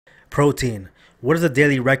Protein. What is the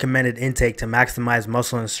daily recommended intake to maximize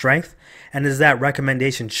muscle and strength? And does that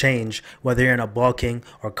recommendation change whether you're in a bulking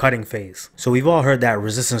or cutting phase? So we've all heard that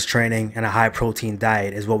resistance training and a high protein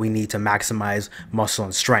diet is what we need to maximize muscle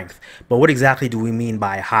and strength. But what exactly do we mean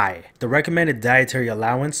by high? The recommended dietary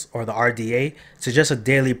allowance, or the RDA, suggests a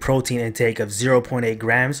daily protein intake of 0.8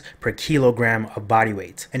 grams per kilogram of body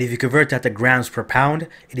weight. And if you convert that to grams per pound,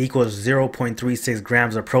 it equals 0.36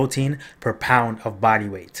 grams of protein per pound of body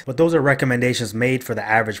weight. But those are recommendations made for the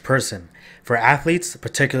average person. For athletes,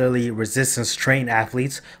 particularly resistance trained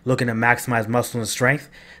athletes looking to maximize muscle and strength,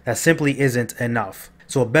 that simply isn't enough.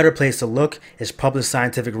 So a better place to look is published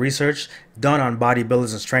scientific research done on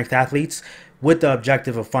bodybuilders and strength athletes with the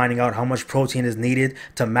objective of finding out how much protein is needed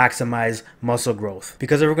to maximize muscle growth.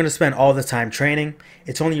 Because if we're going to spend all the time training,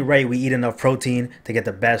 it's only right we eat enough protein to get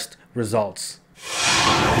the best results.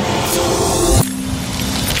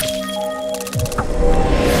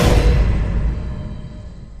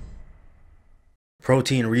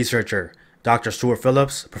 Protein researcher Dr. Stuart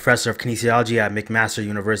Phillips, professor of kinesiology at McMaster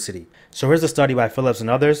University. So here's a study by Phillips and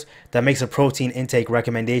others that makes a protein intake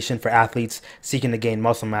recommendation for athletes seeking to gain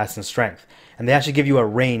muscle mass and strength. And they actually give you a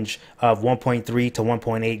range of 1.3 to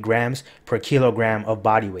 1.8 grams per kilogram of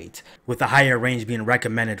body weight, with the higher range being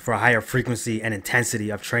recommended for a higher frequency and intensity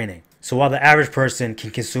of training. So while the average person can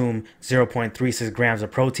consume 0.36 grams of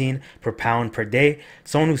protein per pound per day,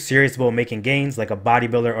 someone who's serious about making gains, like a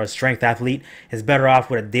bodybuilder or a strength athlete, is better off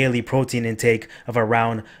with a daily protein intake of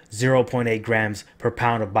around 0.8 grams per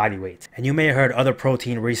pound of body weight. And you may have heard other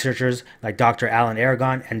protein researchers like Dr. Alan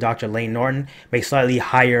Aragon and Dr. Lane Norton make slightly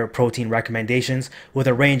higher protein recommendations with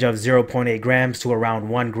a range of 0.8 grams to around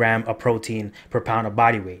 1 gram of protein per pound of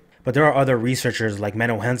body weight. But there are other researchers like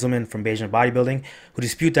Menno Henselman from Bayesian Bodybuilding who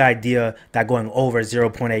dispute the idea that going over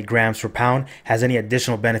 0.8 grams per pound has any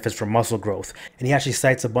additional benefits for muscle growth. And he actually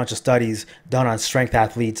cites a bunch of studies done on strength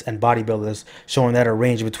athletes and bodybuilders showing that a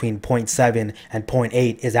range between 0.7 and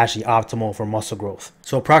 0.8 is actually optimal for muscle growth.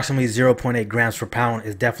 So approximately 0.8 grams per pound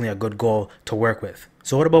is definitely a good goal to work with.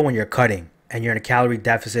 So what about when you're cutting and you're in a calorie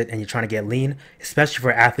deficit and you're trying to get lean, especially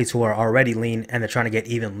for athletes who are already lean and they're trying to get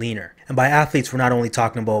even leaner? And by athletes, we're not only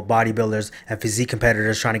talking about bodybuilders and physique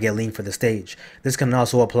competitors trying to get lean for the stage. This can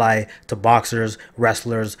also apply to boxers,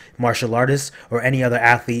 wrestlers, martial artists, or any other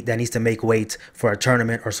athlete that needs to make weight for a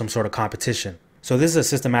tournament or some sort of competition. So this is a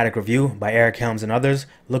systematic review by Eric Helms and others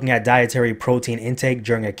looking at dietary protein intake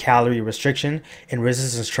during a calorie restriction in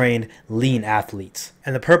resistance-trained lean athletes.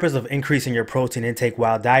 And the purpose of increasing your protein intake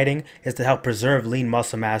while dieting is to help preserve lean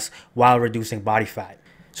muscle mass while reducing body fat.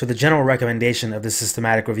 So the general recommendation of this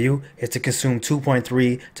systematic review is to consume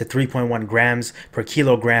 2.3 to 3.1 grams per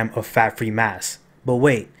kilogram of fat-free mass. But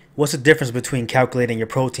wait, what's the difference between calculating your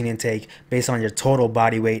protein intake based on your total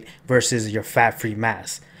body weight versus your fat-free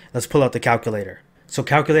mass? Let's pull out the calculator. So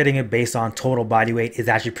calculating it based on total body weight is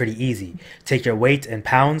actually pretty easy. Take your weight in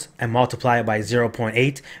pounds and multiply it by 0.8,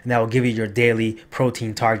 and that will give you your daily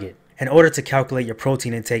protein target. In order to calculate your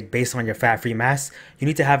protein intake based on your fat-free mass, you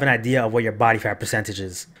need to have an idea of what your body fat percentage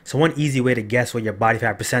is. So one easy way to guess what your body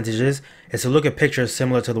fat percentage is to look at pictures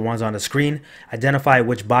similar to the ones on the screen, identify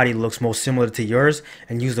which body looks most similar to yours,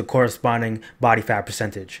 and use the corresponding body fat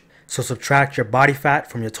percentage. So subtract your body fat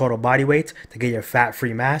from your total body weight to get your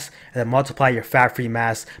fat-free mass, and then multiply your fat-free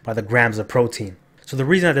mass by the grams of protein. So the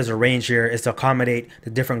reason that there's a range here is to accommodate the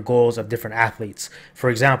different goals of different athletes. For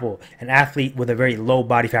example, an athlete with a very low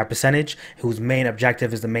body fat percentage whose main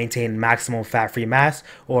objective is to maintain maximum fat-free mass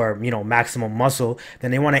or, maximum muscle,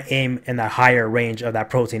 then they want to aim in the higher range of that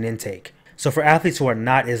protein intake. So for athletes who are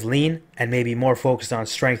not as lean and maybe more focused on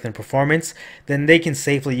strength and performance, then they can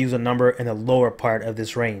safely use a number in the lower part of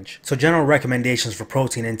this range. So general recommendations for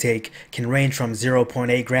protein intake can range from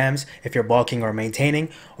 0.8 grams if you're bulking or maintaining,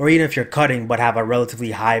 or even if you're cutting but have a relatively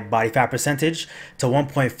high body fat percentage, to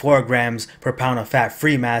 1.4 grams per pound of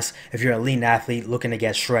fat-free mass if you're a lean athlete looking to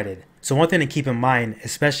get shredded. So one thing to keep in mind,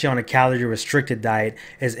 especially on a calorie-restricted diet,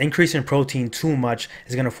 is increasing protein too much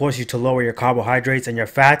is going to force you to lower your carbohydrates and your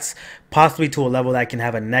fats, possibly to a level that can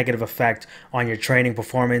have a negative effect on your training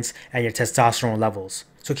performance and your testosterone levels.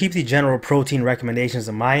 So keep the general protein recommendations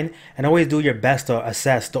in mind and always do your best to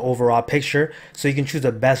assess the overall picture so you can choose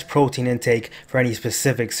the best protein intake for any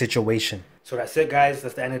specific situation. So that's it, guys.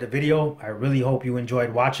 That's the end of the video. I really hope you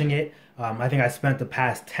enjoyed watching it. I think I spent the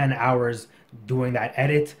past 10 hours doing that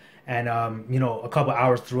edit. And a couple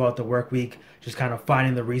hours throughout the work week, just kind of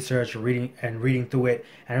finding the research, reading through it,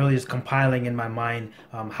 and really just compiling in my mind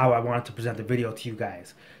how I wanted to present the video to you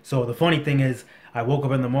guys. So the funny thing is, I woke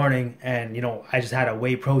up in the morning and I just had a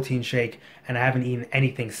whey protein shake, and I haven't eaten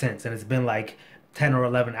anything since, and it's been like 10 or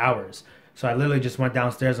 11 hours. So I literally just went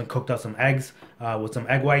downstairs and cooked up some eggs with some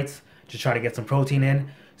egg whites to try to get some protein in.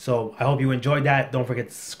 So I hope you enjoyed that. Don't forget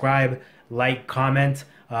to subscribe, like, comment.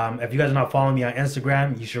 If you guys are not following me on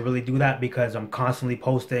Instagram, you should really do that because I'm constantly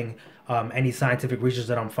posting any scientific research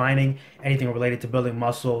that I'm finding, anything related to building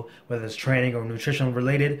muscle, whether it's training or nutrition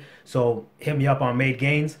related. So hit me up on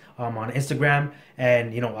MadeGains on Instagram,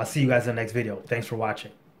 and I'll see you guys in the next video. Thanks for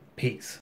watching. Peace.